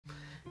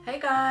Hey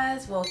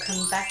guys,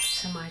 welcome back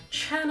to my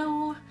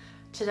channel.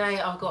 Today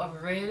I've got a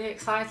really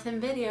exciting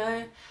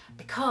video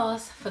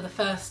because for the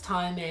first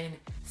time in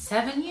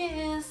 7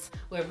 years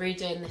we're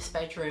redoing this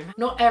bedroom.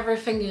 Not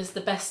everything is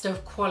the best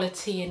of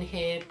quality in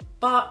here,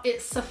 but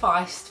it's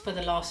sufficed for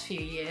the last few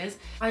years.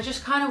 I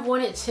just kind of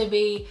want it to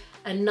be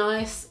a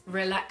nice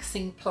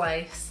relaxing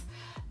place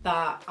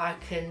that I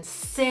can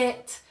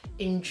sit,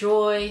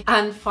 enjoy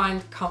and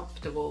find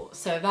comfortable.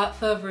 So without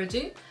further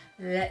ado,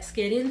 let's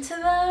get into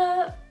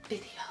the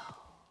video.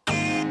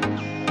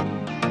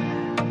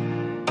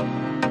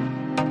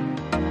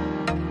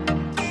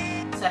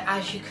 So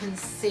as you can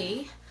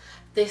see,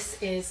 this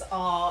is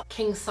our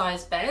king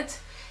size bed.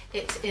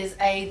 It is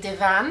a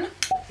divan,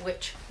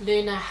 which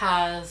Luna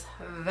has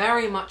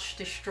very much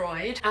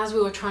destroyed. As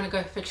we were trying to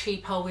go for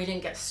cheaper, we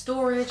didn't get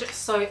storage,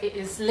 so it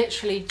is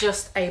literally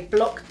just a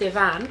block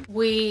divan.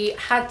 We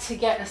had to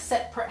get a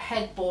separate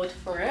headboard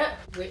for it,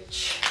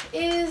 which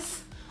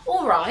is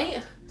all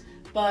right,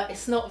 but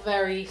it's not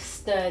very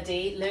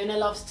sturdy. Luna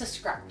loves to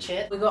scratch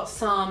it. We got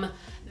some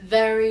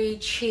very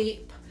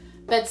cheap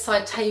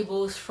bedside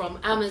tables from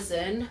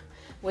Amazon,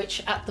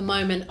 which at the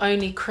moment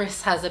only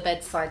Chris has a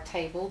bedside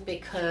table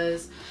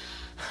because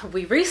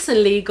we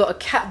recently got a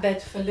cat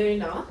bed for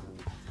Luna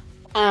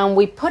and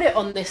we put it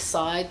on this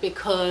side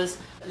because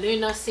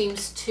Luna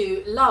seems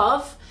to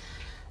love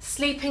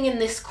sleeping in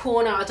this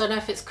corner. I don't know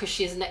if it's because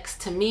she's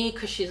next to me,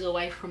 because she's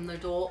away from the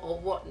door or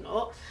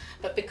whatnot,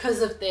 but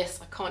because of this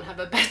I can't have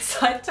a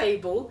bedside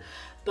table,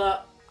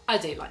 but I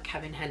do like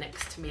having her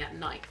next to me at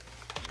night.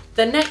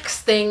 The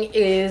next thing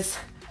is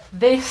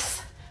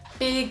this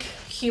big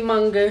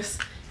humongous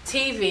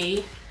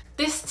TV.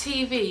 This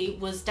TV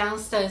was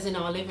downstairs in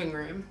our living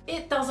room.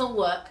 It doesn't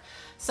work,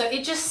 so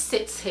it just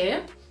sits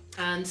here,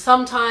 and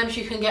sometimes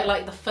you can get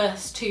like the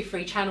first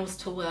 2-3 channels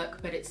to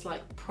work, but it's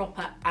like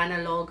proper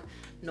analog,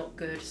 not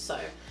good. So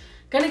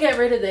gonna get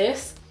rid of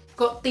this.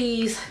 Got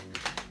these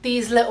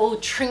little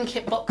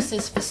trinket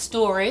boxes for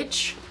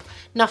storage,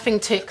 nothing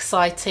too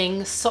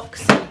exciting.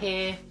 Socks in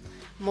here,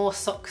 more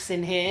socks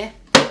in here.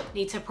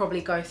 Need to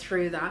probably go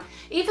through that.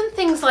 Even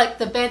things like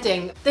the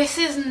bedding, this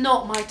is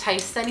not my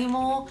taste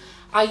anymore.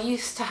 I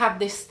used to have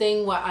this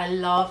thing where I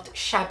loved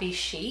shabby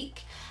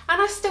chic,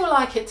 and I still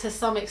like it to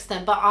some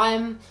extent, but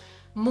I'm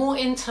more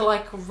into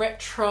like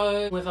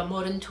retro with a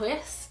modern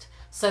twist.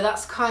 So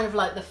that's kind of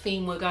like the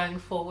theme we're going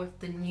for with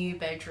the new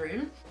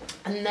bedroom.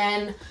 And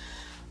then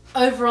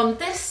over on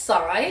this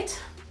side,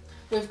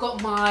 we've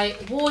got my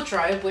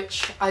wardrobe,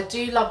 which I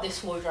do love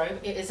this wardrobe.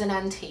 It is an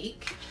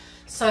antique.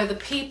 So the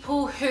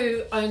people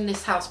who owned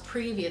this house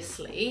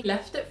previously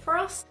left it for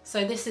us.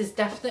 So this is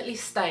definitely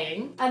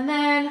staying. And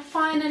then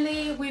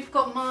finally, we've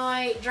got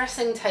my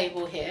dressing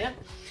table here,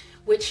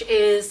 which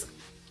is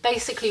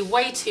basically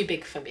way too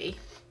big for me.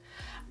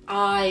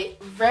 I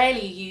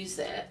rarely use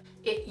it.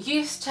 It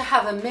used to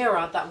have a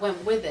mirror that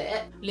went with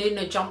it.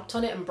 Luna jumped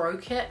on it and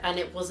broke it, and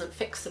it wasn't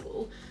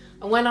fixable.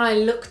 And when I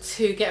looked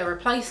to get a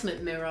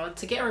replacement mirror,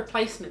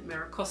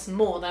 costs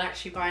more than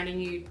actually buying a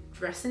new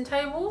dressing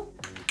table.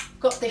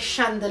 Got this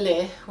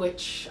chandelier,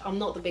 which I'm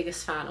not the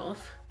biggest fan of.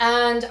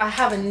 And I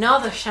have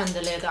another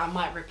chandelier that I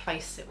might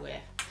replace it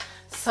with.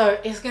 So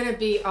it's gonna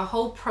be a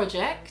whole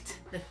project.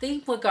 The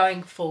theme we're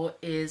going for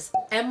is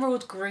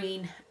emerald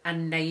green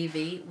and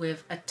navy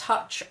with a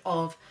touch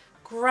of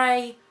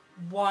grey,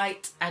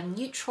 white and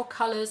neutral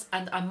colours,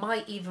 and I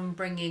might even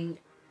bring in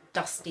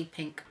dusty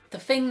pink. The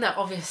thing that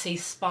obviously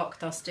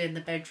sparked us doing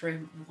the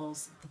bedroom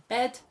was the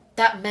bed.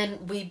 That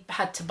meant we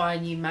had to buy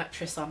a new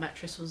mattress. Our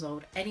mattress was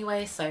old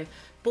anyway, so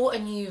bought a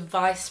new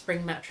Vice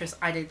spring mattress.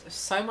 I did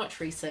so much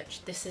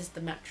research. This is the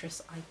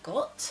mattress I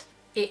got.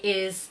 It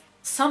is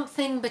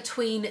something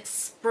between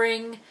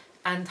spring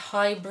and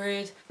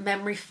hybrid,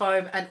 memory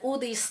foam and all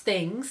these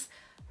things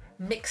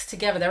mixed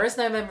together. There is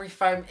no memory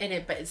foam in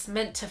it, but it's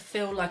meant to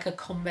feel like a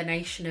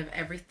combination of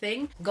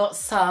everything. Got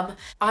some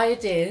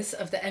ideas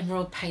of the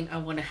emerald paint I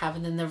want to have,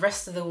 and then the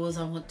rest of the walls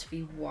I want to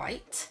be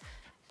white.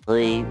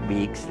 3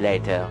 weeks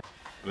later.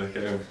 Look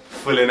at him,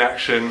 full in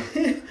action,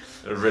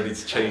 ready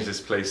to change this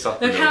place up.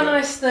 Look how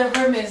nice the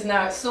room is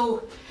now. It's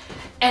all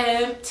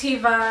empty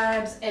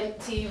vibes.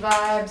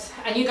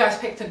 And you guys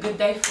picked a good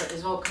day for it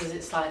as well, because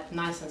it's like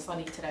nice and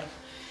sunny today.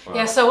 Wow.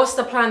 Yeah, so what's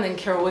the plan then,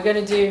 Kiril? We're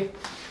gonna do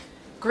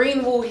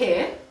green wall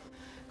here,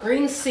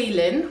 green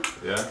ceiling.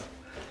 Yeah.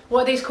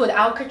 What are these called?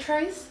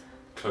 Alcatrays?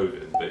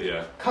 Coving, but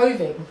yeah.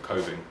 Coving.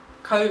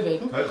 So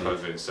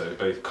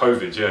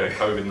COVID, yeah,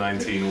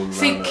 COVID-19 all around.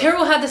 See,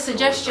 Kiril had the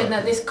suggestion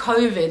that this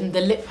coving,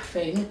 the lip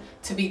thing,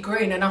 to be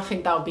green, and I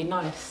think that would be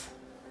nice.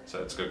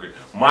 So it's good green.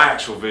 My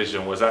actual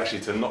vision was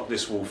actually to knock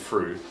this wall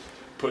through,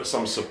 put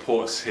some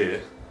supports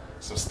here,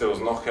 some stills,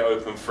 knock it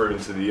open through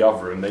into the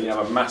other room. Then you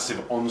have a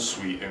massive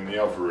ensuite in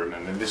the other room,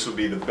 and then this will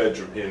be the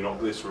bedroom here, knock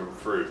this room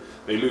through.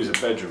 They lose a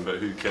bedroom, but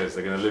who cares?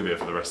 They're going to live here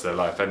for the rest of their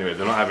life anyway.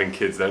 They're not having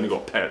kids, they only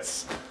got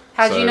pets.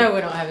 How do you know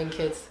we're not having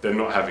kids? They're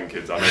not having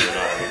kids, I know they're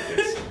not having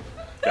kids.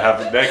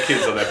 Their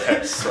kids are their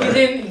pets. So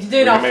you're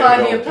doing our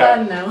 5-year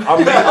plan now.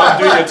 I'm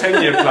doing a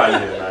 10-year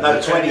plan here, man. No,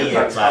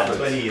 20-year plan.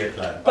 20-year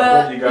plan.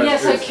 But yeah,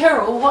 so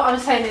Kiril, what I'm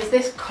saying is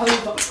this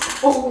cover.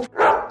 Oh.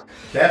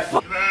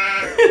 Careful.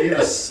 You're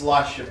gonna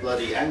slice your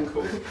bloody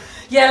ankle.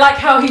 Yeah, like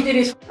how he did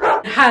his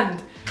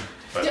hand.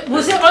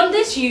 Was it on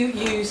this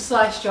you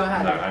sliced your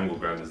hand? No, angle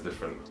grind is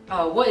different.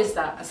 Oh, what is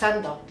that? A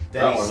sander?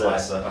 That one's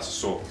that's a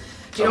saw.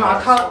 Do you know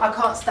what? I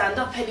can't stand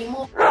up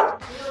anymore.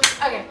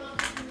 Okay.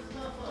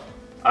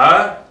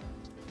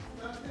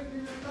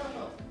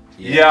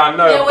 Yeah, I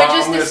know. Yeah, we're but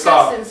just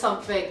discussing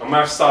something. I'm gonna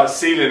have to start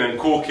sealing and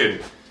caulking.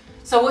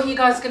 So what are you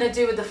guys gonna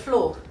do with the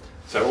floor?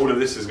 So all of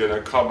this is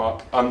gonna come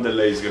up,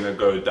 underlay is gonna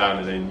go down,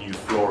 and then new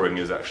flooring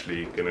is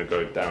actually gonna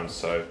go down.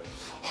 So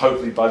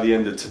hopefully by the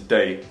end of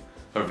today,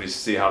 hopefully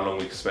see how long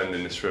we can spend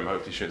in this room.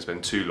 Hopefully shouldn't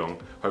spend too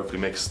long. Hopefully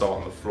make a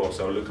start on the floor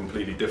so it'll look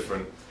completely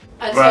different.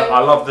 And But so, I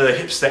love the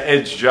hipster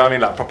edge, do you know what I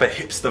mean? Like proper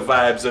hipster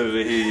vibes over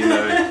here, you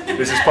know.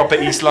 This is proper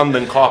East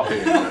London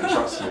carpet, man,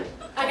 trust me.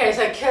 okay,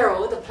 so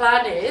Kiril, the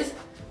plan is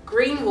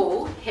green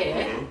wall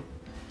here,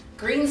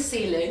 green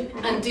ceiling,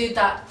 and do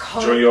that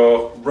cone. Draw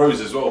your rose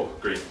as well,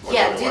 green.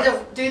 Yeah,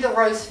 do the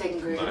rose thing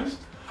green. Nice.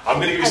 I'm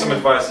gonna give you some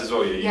advice as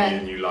well. Yeah, you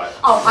need a new light.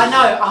 Oh, I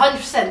know,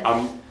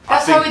 100%.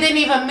 That's why we didn't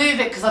even move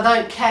it, because I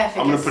don't care if it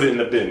I'm gonna put it in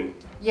the bin.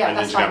 Yeah, and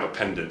that's then you fine. have a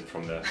pendant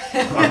from there.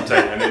 I'm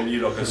telling you, and then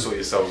you lot can sort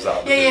yourselves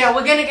out. Yeah,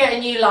 we're gonna get a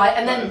new light,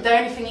 and then the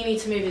only thing you need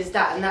to move is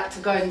that, and that to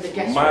go in the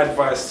guest room. My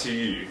advice to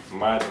you, to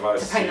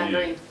paint that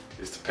green.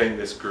 is to paint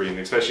this green,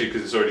 especially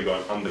because it's already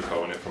got an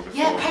undercoat on it from before.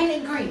 Yeah, paint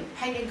it green.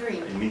 Paint it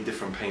green. You need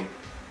different paint.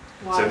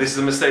 Wow. So this is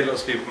a mistake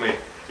lots of people make.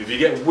 If you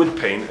get wood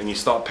paint and you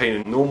start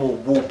painting normal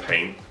wall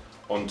paint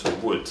onto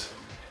wood,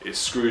 it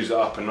screws it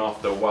up, and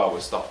after a while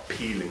it start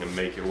peeling and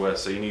make it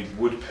worse. So you need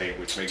wood paint,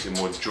 which makes it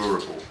more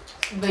durable.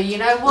 But you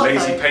know what?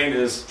 Lazy though?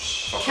 painters.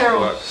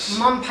 Kiril,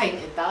 Mum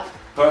painted that.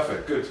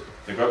 Perfect, good.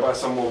 Then go buy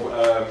some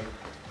more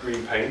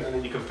green paint, and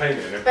then you can paint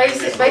it. And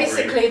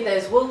Basically,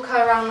 there's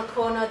Wilco around the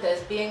corner.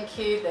 There's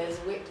B&Q. There's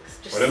Wicks.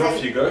 Just well, then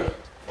off you go.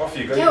 Off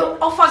you go. Yeah,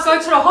 off I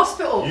go to the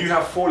hospital. You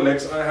have 4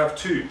 legs, I have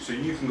 2, so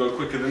you can go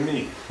quicker than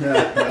me.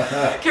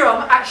 Kiril,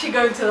 I'm actually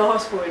going to the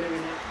hospital in a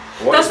minute.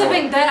 That's the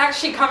thing, they're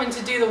actually coming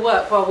to do the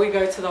work while we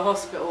go to the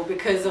hospital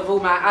because of all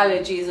my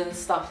allergies and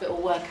stuff.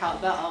 It'll work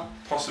out better.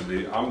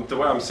 Possibly. The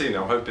way I'm seeing it,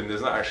 I'm hoping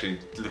there's not actually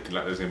looking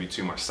like there's going to be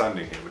too much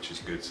sanding here, which is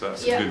good. So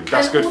that's good.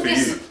 That's good for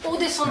you. All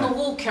this on the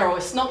wall, Kiril,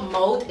 it's not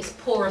mould, it's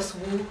porous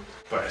wool.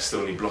 But it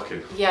still need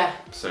blocking. Yeah.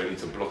 So you need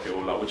to block it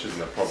all up, which isn't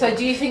a problem. So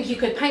do you think you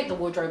could paint the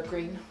wardrobe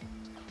green?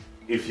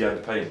 If you had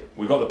the paint.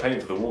 We got the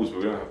paint for the walls, but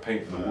we don't have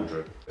paint for the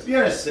wardrobe. To be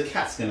honest, the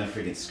cat's gonna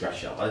freaking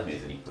scratch up. I don't think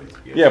there's any point.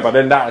 Yeah, but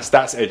then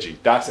that's edgy.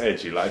 That's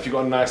edgy. Like if you've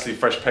got a nicely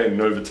fresh paint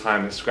and over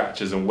time it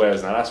scratches and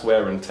wears, now that's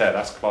wear and tear.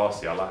 That's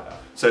classy. I like that.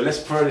 So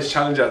let's throw this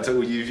challenge out to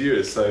all you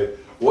viewers. So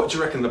what do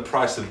you reckon the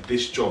price of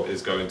this job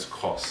is going to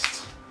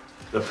cost?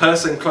 The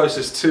person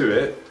closest to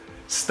it,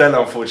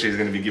 Stella, unfortunately, is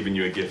going to be giving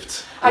you a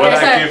gift. Okay, what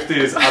that gift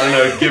is, I don't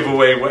know,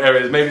 giveaway, whatever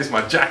it is. Maybe it's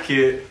my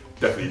jacket.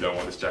 Definitely don't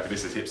want this jacket.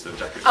 This is hipster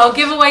jacket. I'll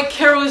give away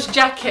Kiril's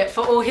jacket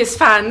for all his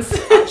fans.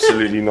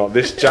 Absolutely not.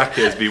 This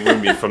jacket has been with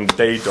me from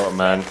day dot,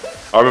 man.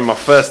 I remember my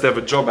first ever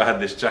job, I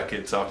had this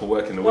jacket so I could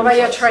work in the winter. What about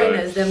your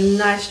trainers? So them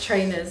nice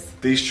trainers.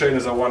 These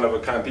trainers are one of a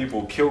kind. People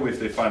will kill me if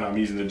they find out I'm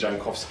using the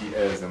Jankowski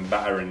Airs and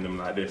battering them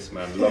like this,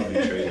 man. Lovely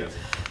trainers.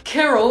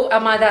 Kiril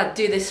and my dad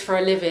do this for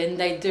a living.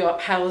 They do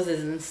up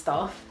houses and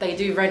stuff. They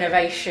do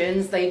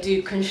renovations. They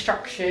do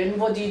construction.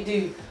 What do you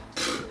do?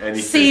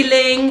 Anything.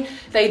 Sealing,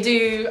 they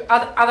do,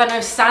 I don't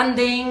know,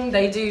 sanding,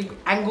 they do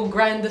angle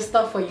grinder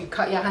stuff where you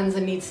cut your hands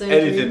and need surgery.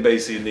 Anything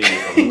basically,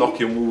 from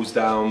knocking walls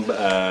down,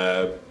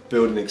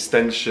 building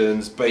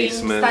extensions,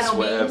 basements,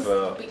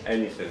 whatever,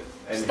 anything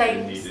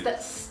needed.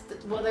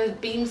 What are those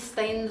beams,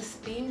 stainless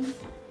beams?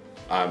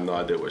 I have no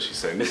idea what she's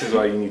saying. This is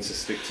why you need to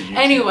stick to YouTube.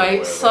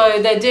 Anyway, so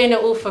they're doing it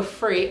all for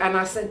free, and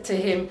I said to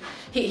him,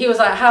 he was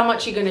like, how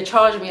much are you going to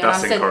charge me? And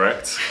That's I said,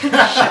 incorrect. She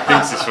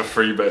thinks it's for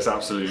free, but it's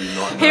absolutely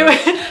not. No.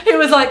 He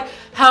was like,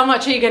 how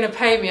much are you going to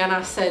pay me? And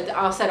I said,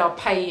 I'll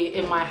pay you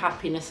in my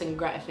happiness and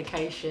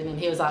gratification. And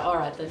he was like, all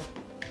right then.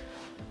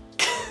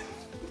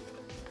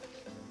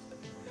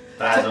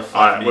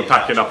 Alright, we're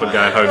packing up and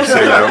going home. See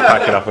you later. We're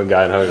packing up and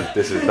going home.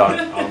 This is done.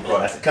 I'm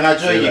gone. Can I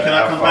join you? Can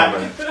I come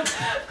back?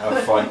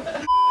 Have fun.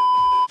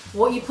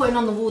 What are you putting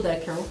on the wall there,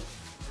 Kiril?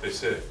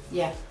 This here?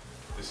 Yeah.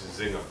 This is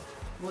Zinger.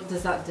 What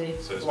does that do?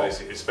 So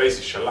it's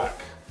basically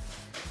shellac.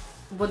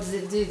 What does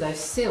it do though?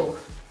 Seal?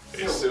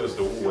 It seals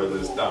the wall where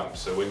there's damp,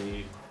 so when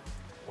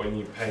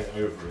you paint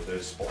over it,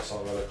 those spots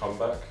aren't going to come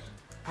back.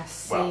 I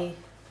see. Well,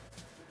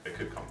 they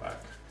could come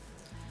back.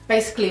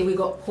 Basically, we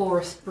got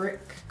porous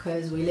brick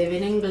because we live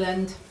in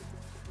England.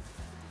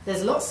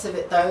 There's lots of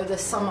it though.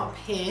 There's some up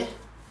here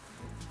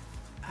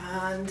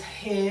and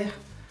here,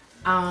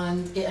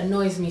 and it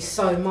annoys me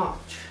so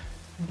much.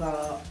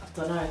 But I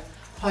don't know.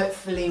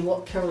 Hopefully,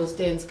 what Kiril's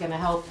doing is going to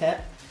help it.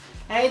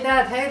 Hey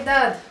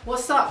Dad,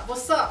 what's up?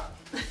 What's up?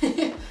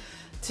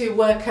 2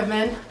 worker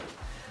men.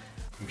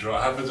 Do you know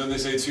what happens when they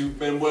say 2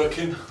 men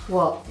working?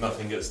 What?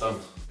 Nothing gets done.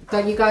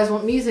 Don't you guys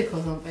want music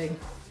or something?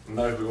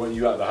 No, we want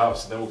you at the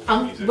house and then we'll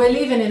put music. We're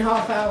leaving in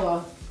half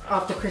hour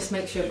after Chris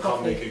makes you a You can't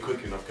coffee. make it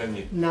quick enough, can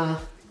you? Nah.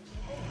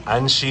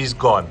 And she's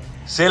gone.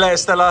 See you later,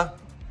 Stella.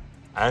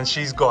 And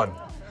she's gone.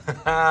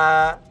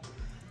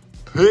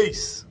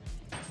 Peace.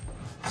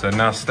 So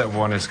now step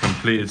one is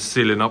completed,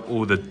 sealing up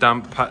all the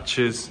damp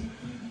patches,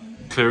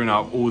 clearing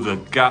out all the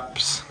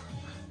gaps.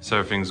 So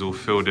everything's all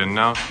filled in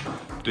now.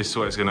 This is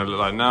what it's gonna look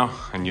like now,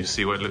 and you'll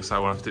see what it looks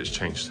like after it's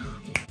changed.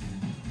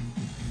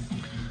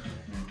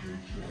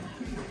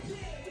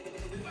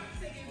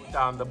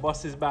 Down, the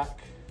boss is back.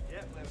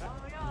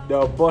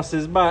 The boss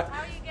is back.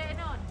 How are you getting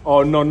on?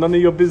 Oh no, none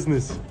of your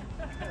business.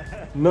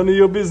 None of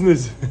your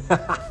business.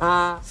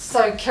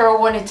 So Kiril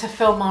wanted to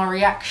film our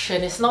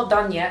reaction. It's not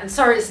done yet, and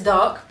sorry it's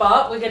dark,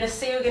 but we're gonna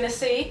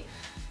see.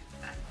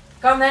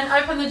 Go on then,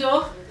 open the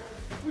door.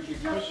 Push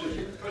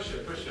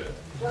it.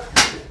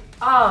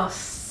 Oh,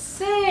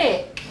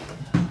 sick.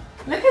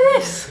 Look at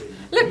this.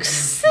 Looks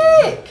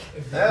sick.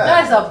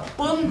 That is a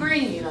boom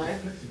green, you know.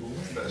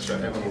 Let's show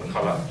everyone the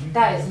colour.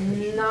 That is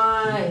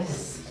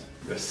nice.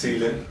 The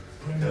ceiling.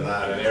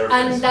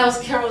 And that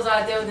was Kiril's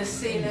idea of the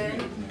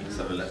ceiling. Let's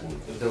have a look.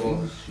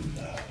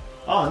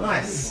 Oh,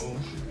 nice.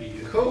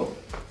 Cool.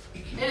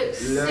 It looks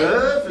sick.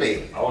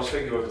 Lovely. I was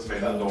thinking whether to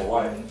make that door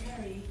white.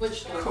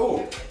 Which door?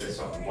 Cool. This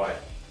one white.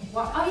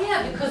 Well, oh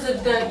yeah, because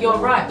of the, you're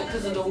right,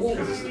 because of the wall.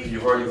 Because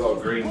you've already got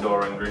a green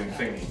door and green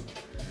thingy.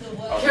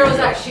 Kiril's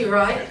actually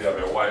right. If you have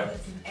it white.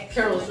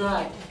 Kiril's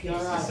right. You're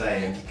It's the right.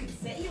 same.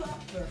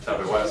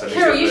 Have it white. So at least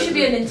Kiril, you it's should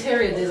be an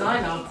interior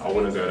designer. I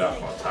wouldn't go that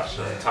far.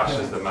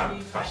 Tasha's the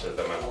man. Tasha's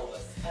the man.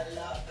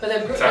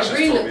 But the Tasha's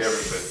green taught me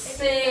looks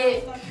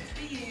everything.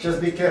 sick.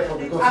 Just be careful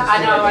because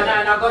I know, and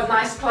I got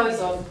nice clothes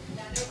on.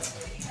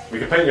 We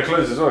can paint your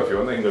clothes as well if you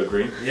want. They can go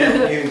green.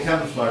 Yeah, you can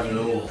camouflage and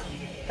all.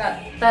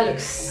 That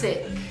looks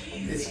sick.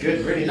 It's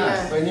good, really nice.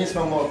 Yeah. But it needs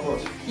one more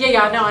coat.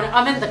 Yeah, I know.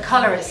 I meant the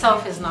colour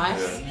itself is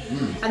nice.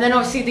 And then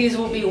obviously these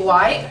will be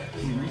white.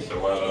 So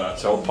white like that.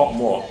 So I'll pop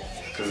more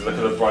because look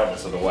at the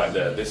brightness of the white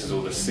there. This is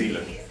all the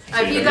ceiling.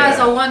 If you guys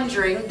are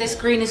wondering, this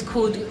green is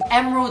called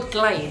Emerald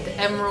Glade.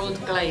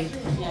 Emerald Glade.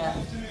 Yeah.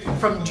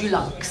 From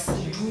Dulux.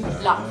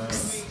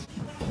 Dulux.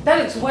 That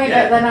looks way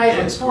better than I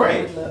even thought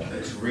it would look.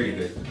 It's really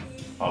good.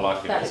 I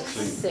like it. That It's looks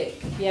clean.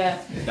 sick. Yeah.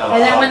 does.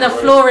 And then when the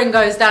flooring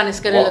goes down, it's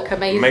going to look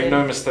amazing. Make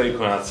no mistake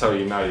when I tell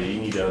you now,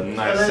 you need a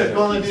nice And then it's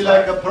gonna centerpiece. be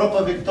like a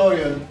proper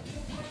Victorian.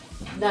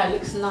 No, it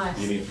looks nice.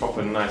 You need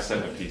proper nice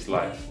centerpiece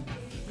light.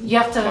 You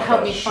have to Like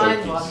help a me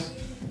find showpiece. one.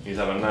 You need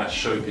to have a nice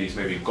showpiece,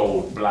 maybe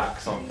gold, black,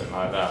 something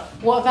like that.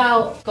 What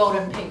about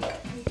golden pink?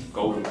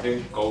 Golden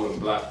pink, golden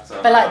black.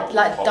 So But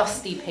like pop.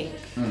 dusty pink.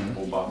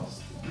 All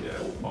bucks. Yeah,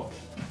 all pop.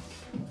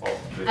 Pop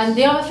this. And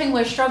the other thing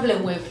we're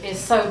struggling with is,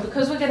 so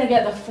because we're going to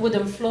get the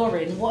wooden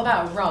flooring, what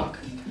about a rug?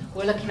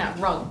 We're looking at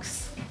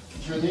rugs.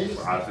 You need.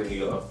 I think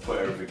you gotta put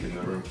everything in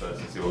the room first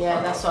and see what Yeah,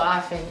 kind that's of- what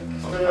I think.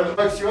 It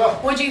wakes you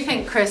up. What do you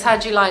think, Chris? How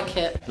do you like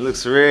it? It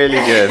looks really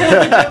good.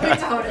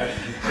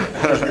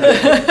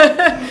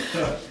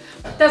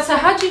 So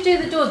how do you do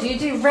the door? Do you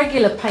do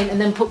regular paint and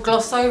then put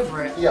gloss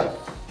over it? Yeah.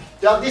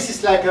 Yeah, this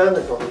is like an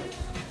undercoat.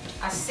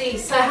 I see.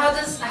 So how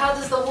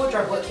does the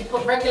wardrobe work? You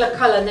put regular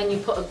colour and then you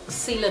put a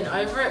sealant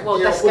over it? Well,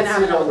 Yeah, that's put going to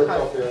have seal on another the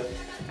top, colour.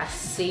 yeah. I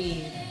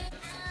see.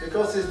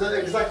 Because it's the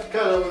exact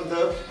color of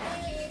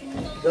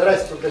the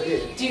rest of the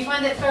kit. Do you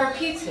find it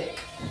therapeutic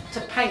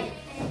to paint?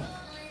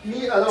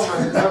 Me, I don't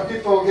mind. Some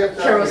people get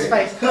Kiril's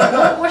face.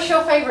 What's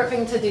your favourite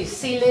thing to do?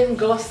 Sealing,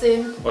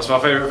 glossing? What's my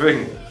favourite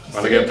thing?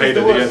 When I get paid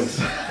at the end.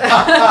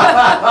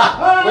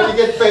 When you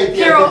get paid,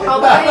 yeah. Kiril, I'll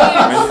pay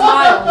you in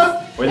smiles.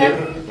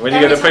 When you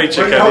get a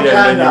paycheck at the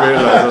end, then you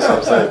realise that's what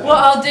I'm saying. What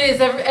I'll do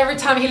is every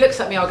time he looks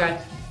at me, I'll go.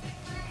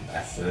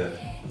 That's it.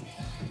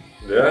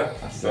 Yeah?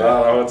 That's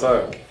all the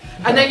time.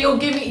 And then you'll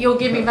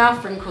give me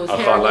mouth wrinkles. I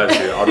here. can't lie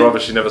to you. I'd rather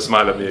she never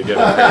smile at me again.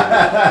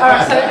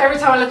 Alright, so every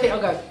time I look at it,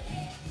 I'll go.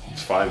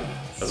 It's fine.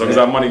 As long as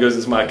that money goes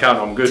into my account,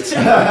 I'm good.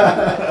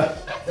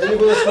 Then you're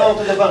going to smile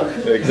to the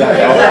bank.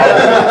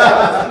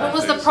 Exactly. What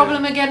was the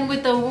problem again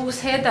with the walls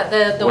here? That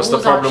the What's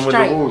walls the problem aren't with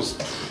straight? the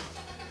walls?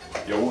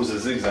 Your walls are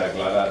zigzag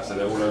like that, so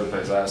they're all over the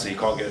place like that, so you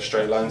can't get a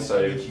straight line.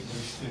 So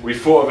we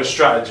thought of a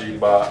strategy,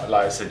 but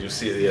like I said, you'll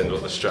see at the end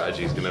what the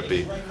strategy is going to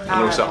be. And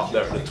also up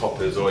there at the top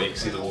as well, you can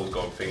see the walls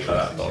going thingy like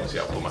that. But obviously,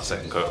 I'll put my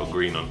second coat of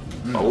green on.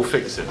 But we'll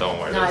fix it, don't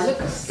worry. No, it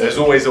looks There's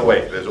always a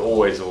way. There's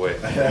always a way.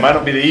 It might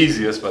not be the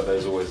easiest, but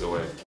there's always a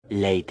way.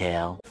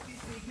 Later.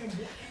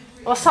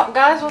 What's up,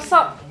 guys? What's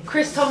up?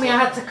 Chris told me I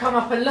had to come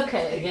up and look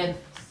at it again.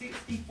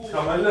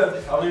 Come and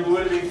look. I mean, we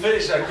would have been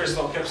finished that Chris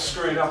kept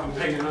screwing up and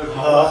painting over.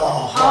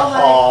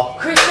 Oh,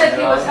 Chris said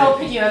he was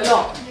helping you a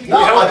lot. No,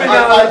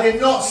 I did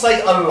not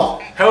say a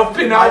lot.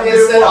 Helping out. I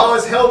just said I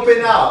was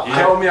helping out. You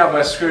helped me out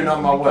by screwing up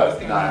my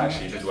work. Nah,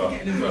 actually, you did well. You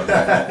did well.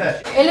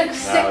 It looks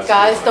sick,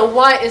 guys. The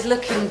white is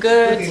looking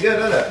good. Looking good,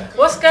 isn't it?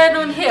 What's going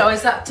on here? Or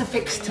is that to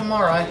fix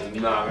tomorrow?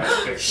 Nah, man,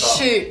 it's fixed up.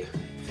 Shoot.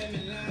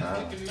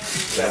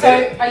 Yeah.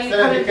 So, are you Be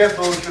coming?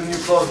 careful with your new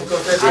clothes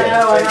because I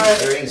know.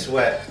 they're in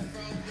sweat.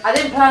 I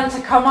didn't plan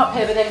to come up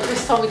here, but then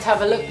Chris told me to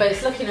have a look. But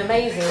it's looking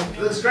amazing. It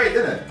looks great,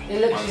 doesn't it?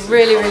 It looks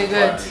really, really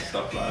good.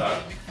 Stuff like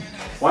that.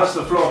 Once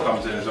the floor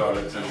comes in as well,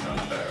 it turns out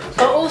better.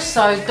 But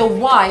also, the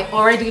white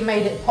already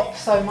made it pop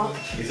so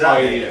much.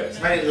 Exactly. Oh, yeah.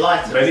 It's made it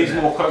lighter. But it needs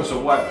more coats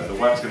of white, but the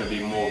white's going to be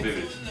more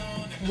vivid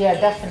Yeah,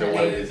 than definitely.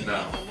 what it is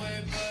now.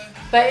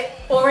 But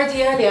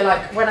already earlier,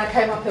 like when I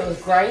came up, it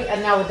was great,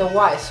 and now with the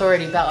white, it's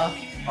already better.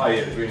 Oh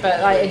yeah, the green.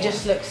 But like, it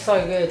just looks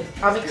so good.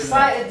 I'm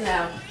excited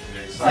now.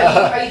 So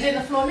are you doing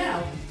the floor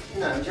now?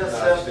 No,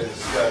 just doing the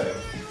skirt.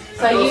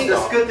 So you. the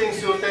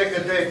skittings will take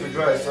a day to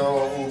dry,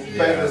 so we'll paint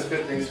the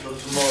skittings for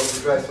tomorrow to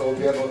dry, so we'll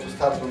be able to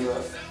start from the...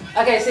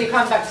 Okay, so you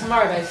come back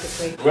tomorrow,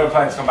 basically. We weren't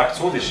planning to come back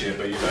at all this year,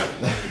 but you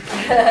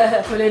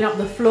know. Pulling up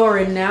the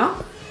flooring now.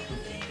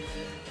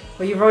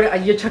 Well, you rolled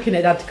it. You're chucking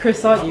it down to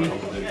Chris, aren't you?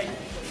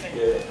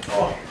 Yeah.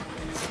 Oh.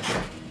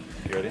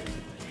 You ready?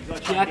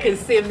 Yeah, I can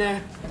see him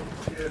there.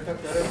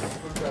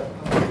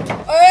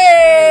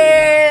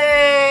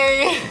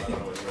 Hey!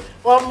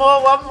 One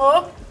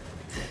more.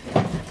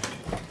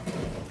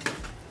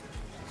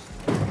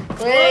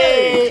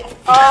 Wait!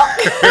 Oh.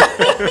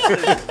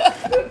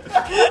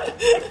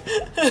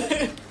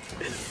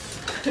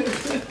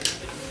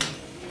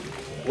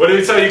 What did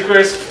we tell you,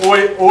 Chris?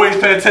 Always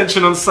pay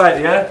attention on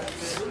site, yeah?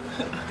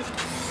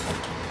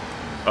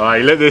 Oh,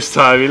 you look this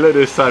time,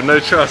 no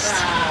trust.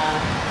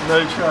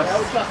 No trust.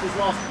 All trust is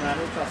lost, man.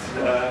 All trust is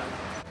lost.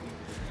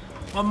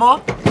 One more?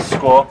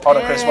 Score. Hold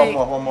on, Chris, one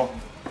more.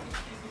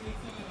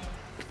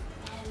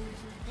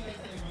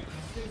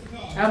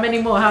 How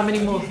many more?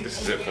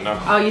 This is it for now.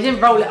 Oh, you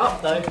didn't roll it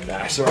up though.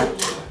 That's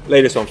alright.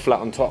 Lay this one flat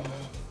on top.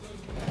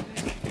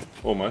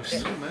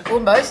 Almost.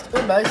 Almost.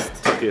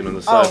 Tuck it in on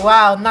the side. Oh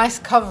wow, nice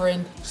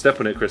covering. Step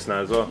on it, Chris,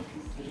 now as well.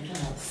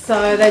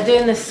 So they're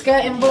doing the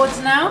skirting boards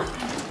now.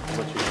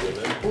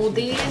 All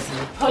these,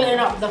 pulling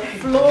up the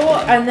floor,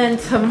 and then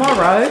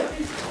tomorrow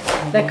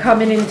they're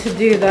coming in to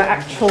do the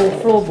actual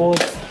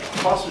floorboards.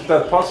 Pass me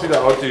that,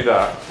 I'll do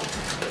that.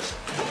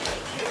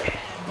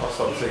 I'll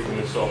start taking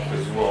this off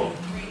as well.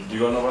 You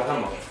got another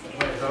hammer?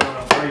 Wait, I don't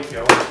want to break it, I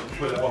want to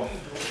put it off.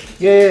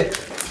 Yeah,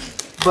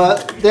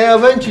 but they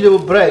eventually will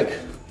break,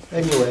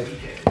 anyway.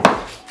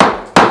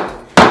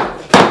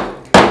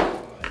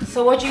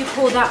 So what do you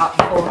pull that up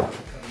for?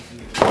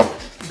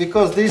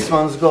 Because this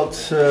one's got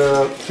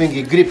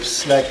thingy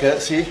grips, like,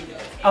 see?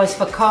 Oh, it's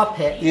for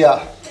carpet.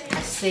 Yeah.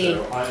 I see.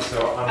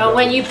 So And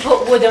when you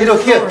put wood on Here,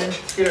 flooring.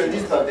 here, in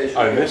this foundation.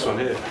 oh, this one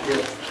here.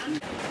 Yeah.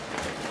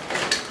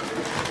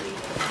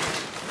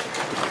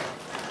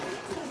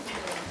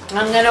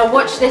 I'm gonna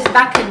watch this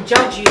back and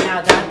judge you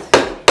now, Dad.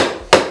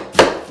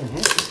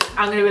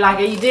 I'm gonna be like,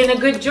 are you doing a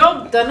good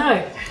job? Don't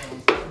know.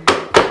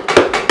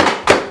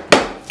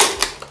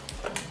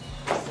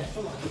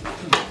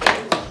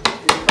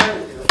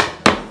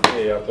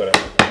 Yeah, I've got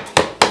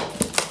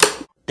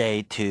it.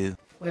 Day 2.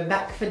 We're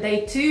back for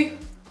day 2.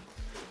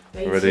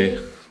 Ready?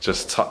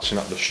 Just touching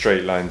up the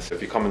straight lines.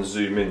 If you come and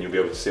zoom in, you'll be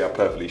able to see how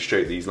perfectly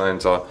straight these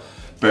lines are.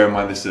 Bear in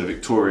mind this is a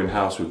Victorian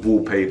house with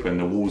wallpaper and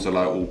the walls are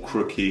like all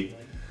crooky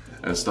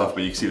and stuff,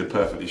 but you can see the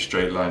perfectly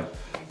straight line.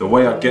 The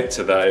way I get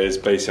to that is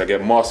basically I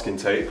get masking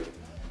tape,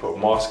 put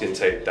masking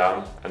tape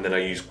down, and then I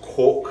use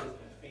cork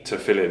to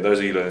fill in. Those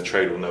of you that are in the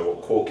trade will know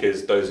what cork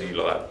is. Those of you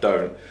that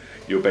don't,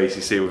 you'll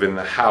basically see within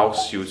the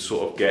house, you would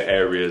sort of get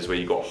areas where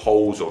you got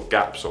holes or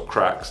gaps or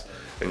cracks,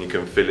 and you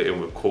can fill it in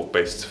with cork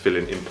base to fill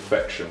in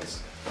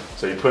imperfections.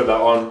 So you put that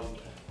on,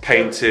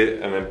 paint it,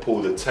 and then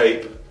pull the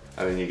tape,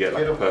 and then you get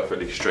like a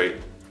perfectly straight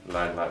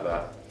line like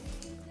that.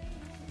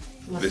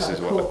 This is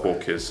what the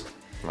cork is.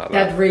 Like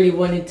Dad that. really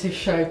wanted to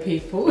show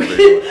people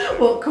Really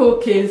what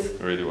cork is.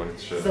 I really wanted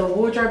to show. The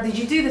wardrobe, did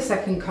you do the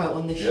second coat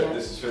on this Yeah, yet?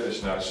 this is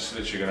finished now. It's just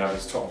literally going to have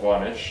its top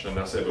varnish, and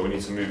that's it. But we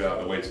need to move it out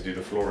of the way to do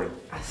the flooring.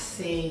 I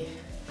see.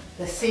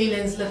 The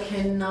ceiling's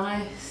looking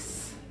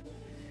nice.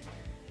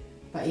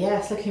 But yeah,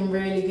 it's looking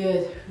really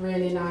good,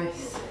 really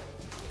nice.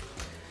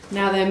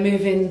 Now they're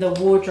moving the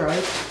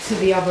wardrobe to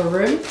the other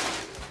room.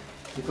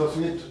 Because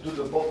we need to do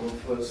the bottom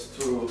first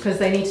to... Because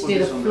they need to do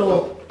the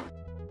floor.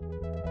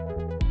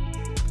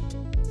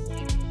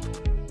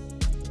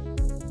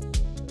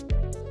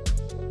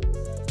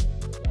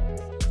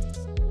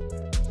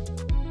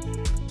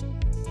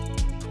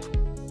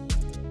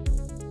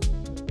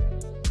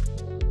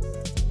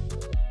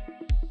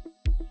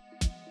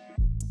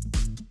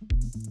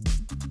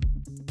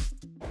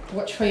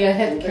 Watch for your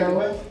head,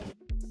 Kiril.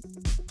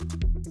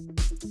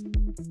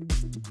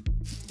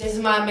 This is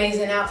my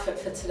amazing outfit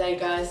for today,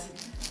 guys.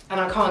 And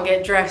I can't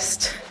get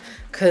dressed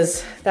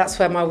because that's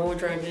where my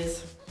wardrobe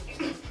is.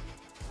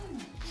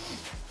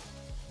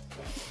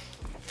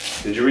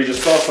 Did you read your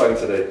star sign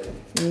today?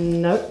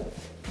 Nope.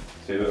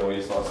 So you don't know what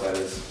your star sign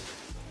is.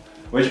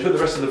 Where'd you put the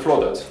rest of the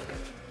floor, Dad?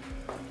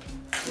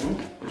 Where'd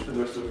you put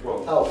the rest of the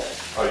floor? Out.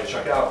 Oh, you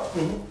chuck it out?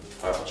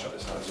 I'll chuck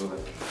this out as well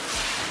then.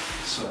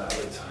 Sort that out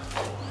later.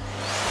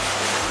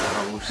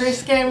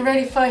 Chris getting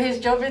ready for his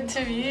job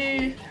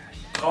interview.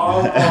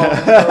 Oh,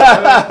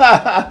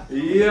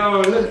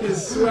 yo, look at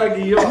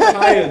Swaggy, you're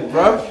hired,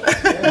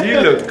 bruv. You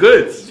look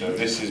good. So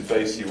this is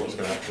basically what's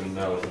going to happen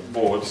now with the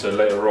board. So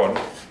later on,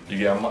 you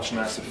get a much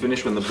nicer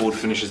finish when the board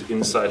finishes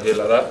inside here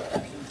like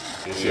that.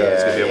 You see how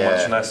it's going to be a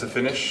much nicer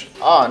finish?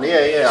 Oh,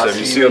 yeah. So if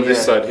you see on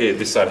this side here,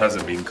 this side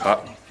hasn't been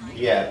cut.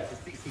 Yeah.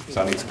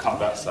 So I need to cut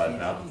that side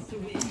now.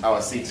 Oh, I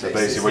see. So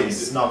basically when you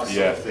snug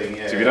sort of thing,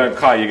 yeah. So if you don't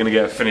cut, you're going to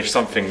get a finish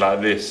something like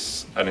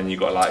this, and then you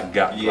got like a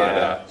gap like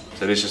that.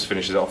 So this just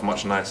finishes it off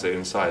much nicer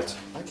inside.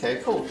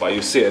 Okay, cool. But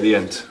you'll see it at the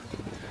end.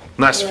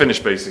 Nice finish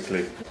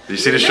basically. Do you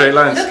see the straight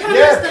lines? Look how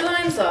nice the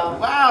lines are.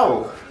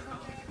 Wow.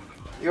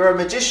 You're a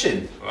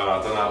magician. Well,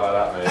 I don't know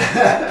about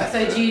that,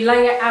 mate. So do you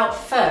lay it out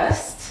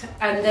first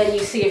and then you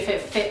see if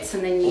it fits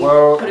and then you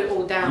put it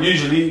all down?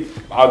 Usually,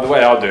 the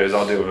way I'll do it is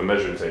I'll do it with a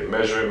measuring tape.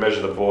 Measure it,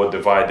 measure the board,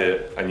 divide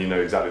it, and you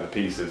know exactly the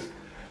pieces.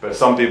 But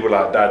some people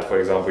like Dad, for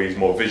example, he's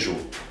more visual.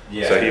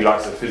 Yeah. So he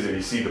likes to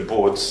physically see the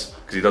boards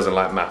because he doesn't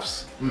like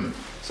maths.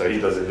 So he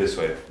does it this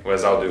way,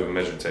 whereas I'll do it with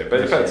measuring tape.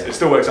 But it depends, it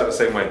still works out the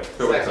same way.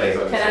 Can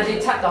I do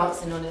tap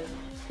dancing on it?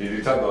 You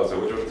do tap dancing?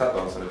 What do you want tap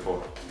dancing it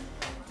for?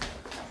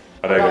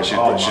 I don't know,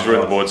 she's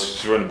ruined the boards.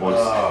 She's ruined the boards.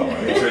 Oh,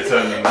 need to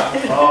return them now.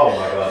 Oh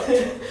my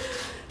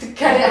god.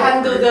 Can it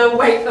handle the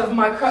weight of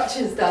my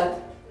crutches,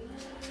 Dad?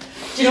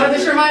 Do you know what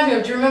this reminds me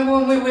of? Do you remember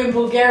when we were in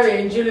Bulgaria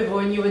in Julivo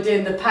and you were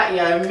doing the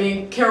patio and me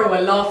and Kiril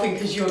were laughing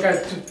because you were going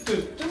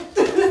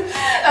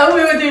and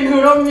we were doing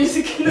Huron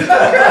music in the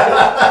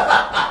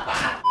background?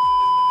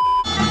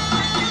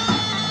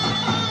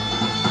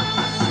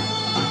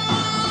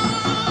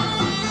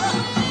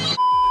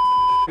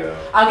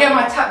 I'll get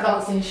my tap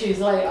dancing shoes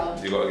later.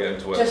 You got to get them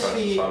to work Just first. for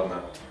you.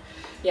 Now.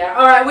 Yeah,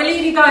 alright, we'll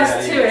leave you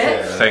guys to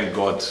it. Thank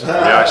God. We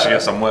actually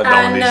get some work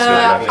done on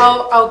these.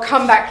 I'll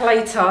come back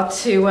later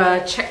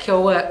to check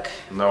your work.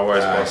 No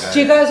worries, boss. Do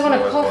you guys want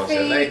a coffee,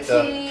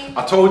 tea?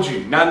 I told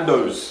you,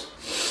 Nando's.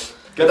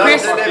 They don't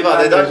deliver,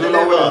 they don't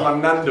deliver. My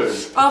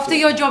Nando's. After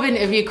your job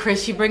interview,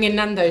 Chris, you bring in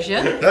Nando's,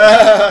 yeah?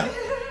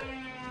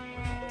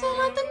 Don't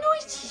like the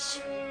noises.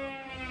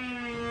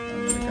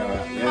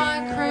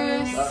 Hi,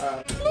 Chris.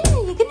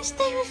 Luna, you're gonna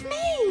stay with me.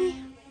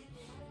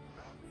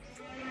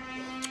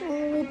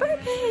 Oh,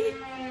 baby.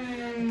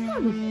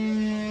 Come.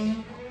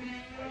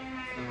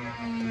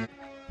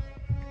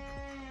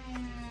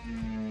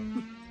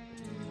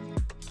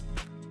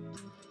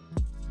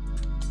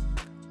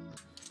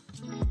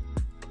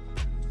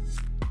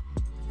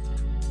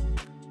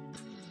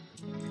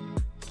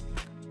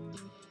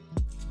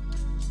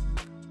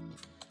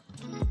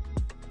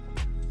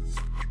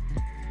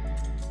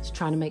 He's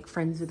trying to make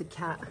friends with the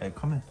cat. Hey,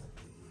 come here.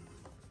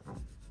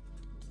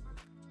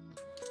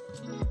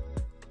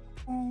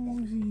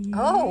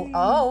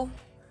 Oh.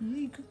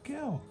 Yeah, good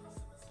girl.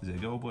 Is it a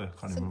girl or boy? I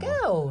can't It's a remember.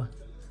 girl.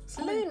 It's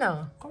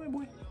Luna. Come here,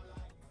 boy.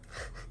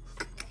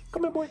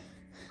 Come here, boy.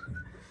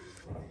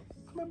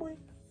 Come here, boy.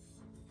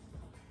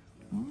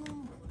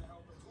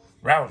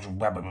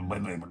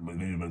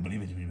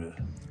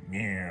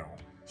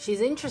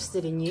 She's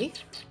interested in you.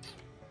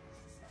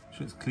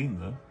 She's clean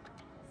though.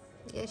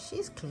 Yeah,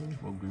 she's clean.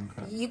 Well groomed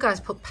cat. You guys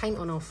put paint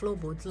on our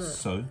floorboards, look.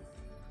 So?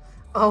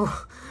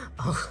 Oh.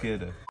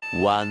 Scared her.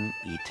 One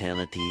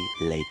eternity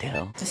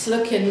later. It's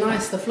looking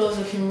nice. The floor's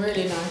looking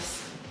really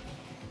nice.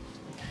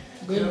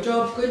 Good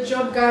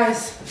job,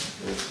 guys.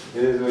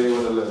 Here's where you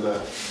want to look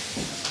there.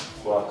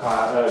 Well, I cut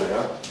out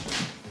earlier.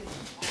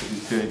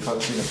 You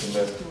can't see nothing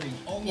there.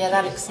 Yeah,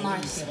 that looks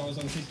nice.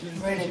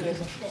 Really good.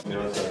 You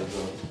know what I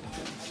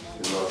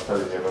was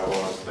telling you about what I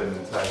was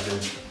spending time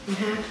doing.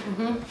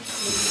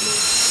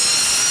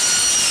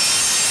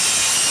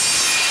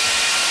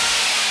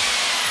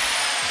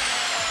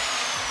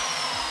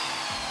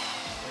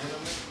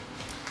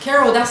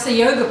 Kiril, that's a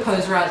yoga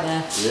pose right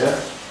there. Yeah.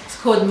 It's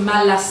called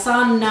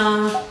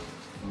Malasana.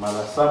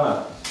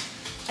 Malasana.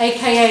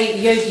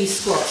 AKA yogi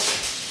squat.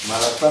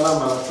 Malasana,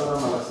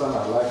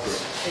 I like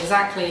it.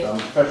 Exactly. I'm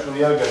professional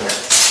yoga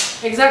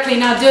now. Exactly,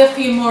 now do a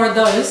few more of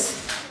those.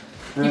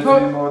 Do a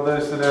few more of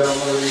those so that I'm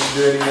not going to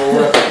do any more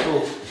work at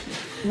all.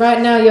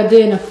 Right now you're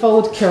doing a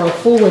fold, Kiril,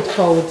 forward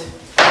fold.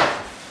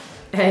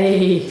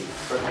 Hey.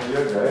 Professional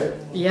yoga, eh?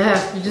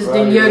 Yeah, you're just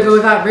doing yoga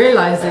without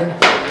realising.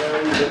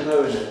 Without even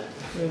knowing it.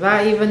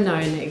 Without even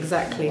knowing it,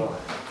 exactly.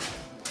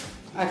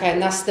 Okay,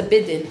 and that's the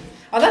bidding.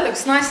 Oh, that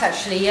looks nice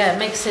actually, yeah. It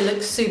makes it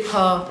look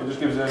super It just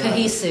gives it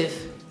cohesive.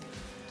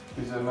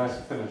 Gives it a nice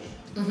finish.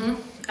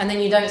 And then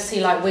you don't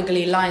see like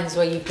wiggly lines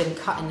where you've been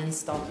cutting and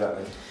stuff.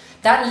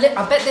 Exactly.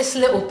 I bet this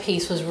little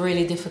piece was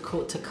really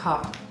difficult to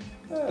cut.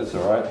 Yeah, it's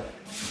alright.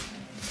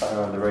 Cutting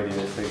around the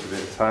radiator takes a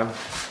bit of time.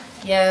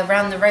 Yeah,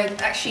 around the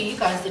rate. Actually, you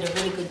guys did a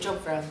really good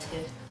job around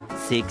here.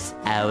 6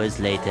 hours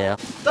later.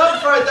 Don't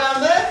throw it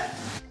down there.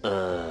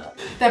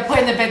 They're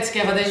putting the bed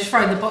together. They're just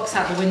throwing the box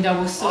out the window.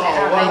 We'll sort it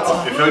out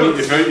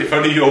later. If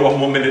only you're 1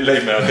 more minute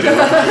late, man.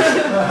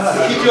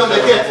 Keep you on the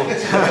hip.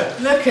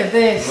 Look at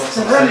this.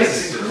 The room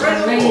is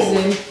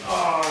amazing.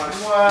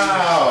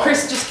 Wow.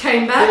 Chris just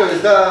came back.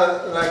 Is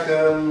that like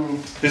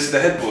This is the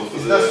headboard.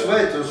 is that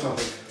suede or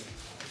something?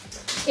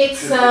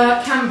 It's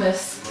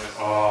canvas.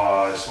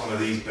 Oh, it's one of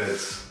these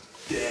beds.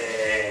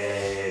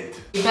 Dead.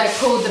 You better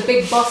call the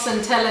big boss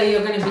and tell her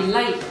you're going to be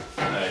late.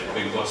 Hey,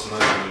 big boss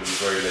knows you're going to be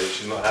very late.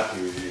 She's not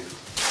happy with you.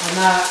 And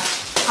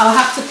I'll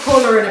have to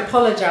call her and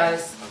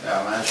apologise.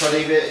 Yeah, man. Shall I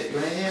leave it? You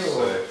want it here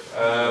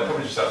or?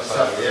 Probably just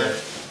outside. Yeah.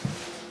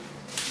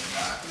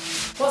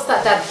 What's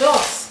that, Dad?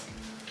 Doss?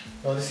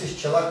 No, this is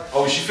chillax.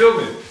 Oh, is she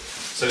filming?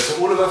 So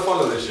to all of our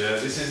followers, yeah,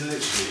 this is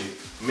literally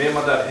me and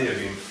my dad here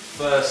being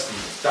thirsty,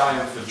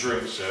 dying for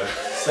drinks, yeah.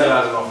 Stella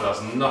hasn't offered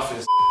us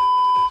nothing.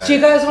 Do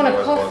you guys want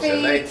a coffee, tea?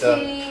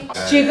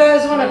 Do you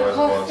guys want a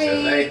coffee,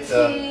 tea?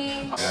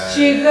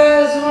 Do you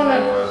guys want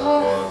a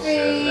coffee,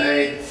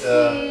 tea?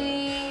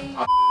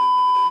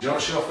 Do you know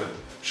what she offered?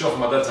 She offered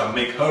my dad to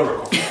make her a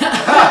coffee.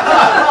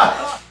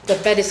 The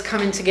bed is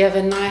coming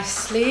together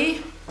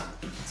nicely.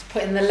 It's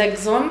putting the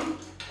legs on.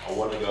 I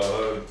want to go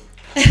home.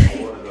 I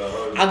want to go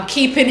home. I'm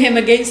keeping him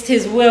against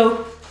his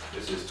will.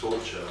 This is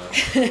torture,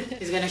 man.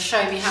 He's going to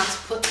show me how to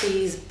put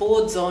these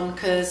boards on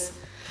because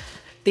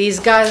these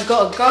guys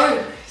got to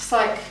go. It's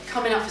like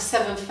coming up for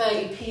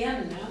 7:30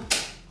 p.m. now.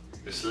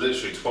 It's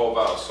literally 12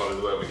 hours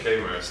solid work. We came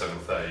here at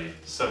 7:30.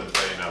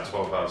 7:30 now,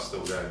 12 hours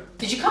still going.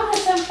 Did you come at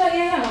 7:30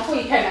 a.m? I thought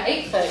you came at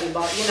 8:30,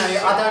 but you know,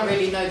 I don't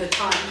really know the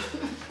time.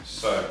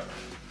 So,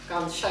 Go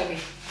on, show me.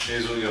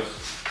 here's all your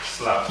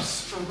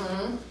slabs.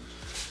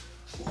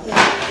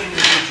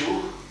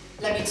 Individual.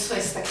 Let me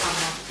twist the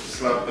camera. The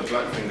slab, the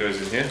black thing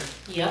goes in here.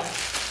 Yep.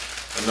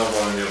 Another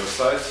one on the other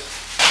side.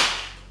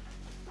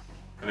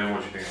 And then what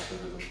do you think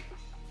happens with them?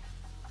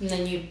 And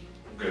then you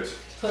Good.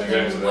 put They go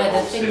into them the where the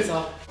holes things here.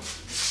 are.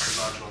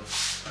 Large one.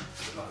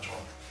 The large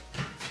one.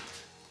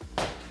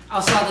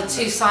 Oh, so are the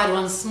two side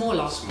ones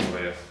smaller?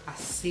 Smaller, yeah. I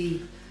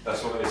see.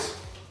 That's what it is.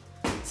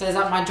 So is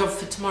that my job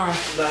for tomorrow?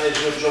 That is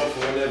your job for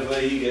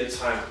whenever you get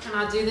time. Can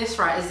I do this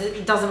right?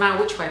 It doesn't matter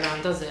which way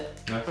around, does it?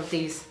 No. Of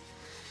these.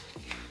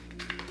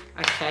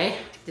 Okay,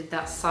 did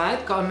that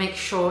side. Got to make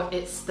sure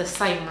it's the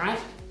same, right?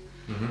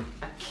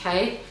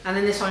 Okay, and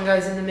then this one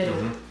goes in the middle.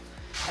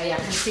 Oh yeah, I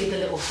can see the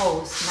little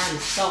holes. Man,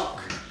 it's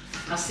dark.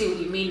 I see what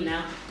you mean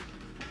now.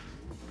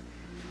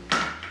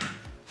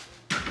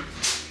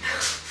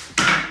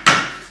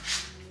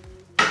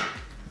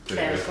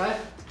 There we go.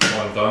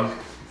 One done.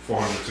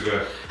 400 to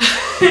go.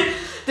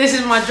 This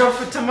is my job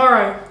for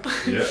tomorrow.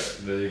 Yeah,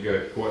 there you go.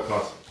 White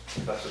class.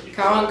 That's what you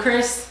Come on,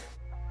 Chris.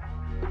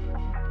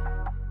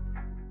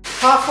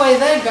 Halfway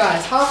there,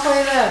 guys.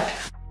 Halfway there.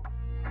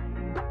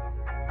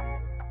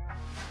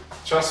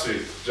 Trust me. Do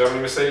you have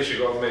any mistakes you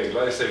got to make?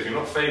 Like I say, if you're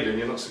not failing,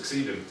 you're not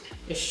succeeding.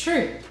 It's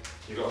true.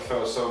 You got to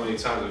fail so many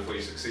times before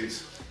you succeed.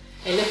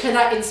 Hey, look at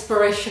that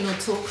inspirational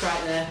talk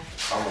right there.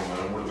 Come on, man.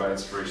 I'm all about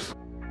inspiration.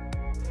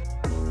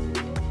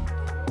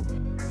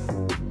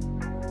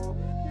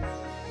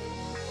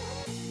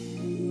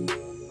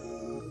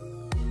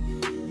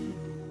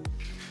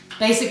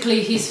 Basically,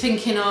 he's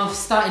thinking of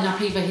starting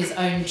up either his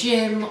own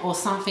gym or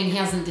something. He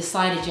hasn't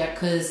decided yet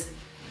because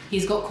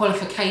he's got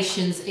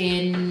qualifications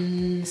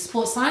in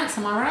sports science,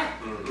 am I right?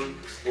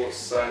 Sports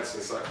science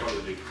and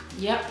psychology.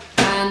 Yep.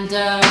 And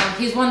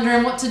he's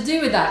wondering what to do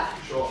with that.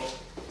 Sure.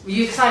 Were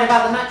you excited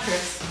about the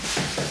mattress?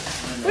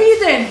 What are you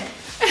doing?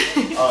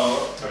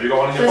 Have you got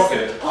one in your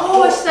pocket?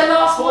 Oh, it's the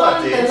last thought I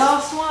one. did. The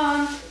last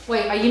one.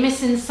 Wait, are you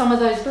missing some of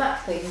those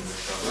black things?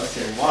 That's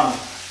in one.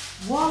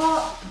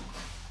 What?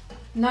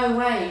 No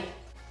way.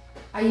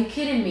 Are you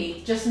kidding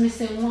me? Just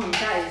missing one.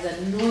 That is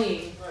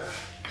annoying.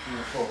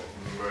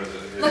 Where is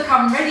it? Look,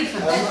 I'm ready for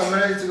this. I'm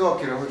ready to go,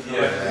 Kiril.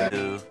 Yeah.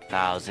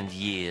 2,000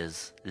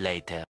 years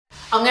later.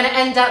 I'm going to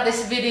end out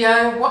this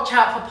video. Watch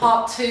out for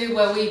part 2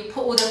 where we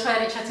put all the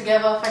furniture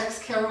together. Thanks,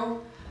 Kiril,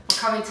 for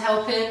coming to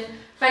help in.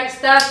 Thanks,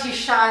 Dad. He's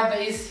shy,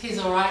 but he's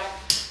alright.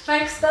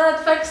 Thanks, Dad.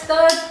 Thanks,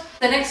 Dad.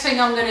 The next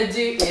thing I'm going to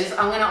do is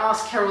I'm going to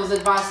ask Kiril's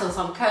advice on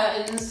some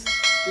curtains,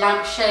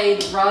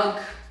 lampshade, rug.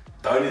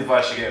 The only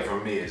advice you're getting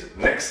from me is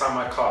next time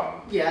I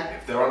come,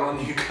 if there are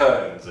no new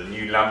curtains, a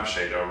new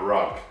lampshade, a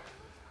rug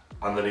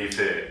underneath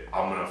it,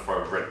 I'm going to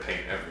throw red paint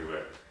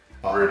everywhere.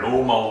 Ruin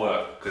all my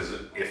work, because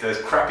if there's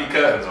crappy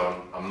curtains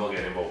on, I'm not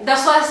getting involved.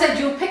 That's why I said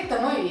you'll pick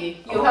them, won't you?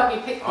 You'll help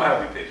me pick them. I'll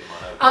help you pick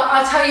them.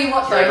 I'll tell you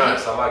what It's though. very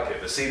nice, I like it.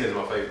 The ceiling's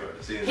my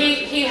favourite.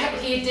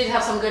 He did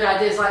have some good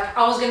ideas. Like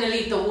I was going to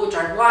leave the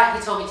wardrobe white.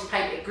 He told me to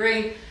paint it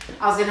green.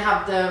 I was going to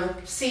have the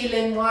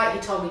ceiling white. He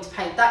told me to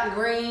paint that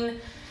green.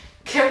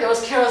 It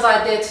was Kiril's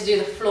idea to do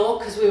the floor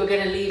because we were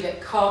going to leave it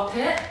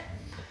carpet.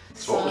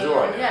 So what was your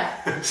idea?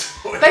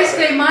 Yeah.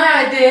 Basically,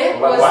 my idea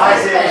was Why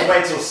this is it bed.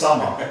 wait till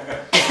summer?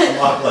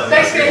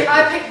 Basically,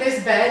 I picked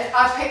this bed.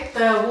 I picked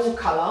the wall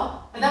colour,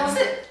 and that was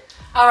it.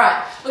 All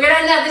right, we're going to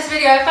end out this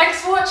video. Thanks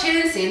for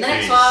watching. See you in the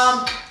next Peace.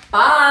 one.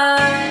 Bye.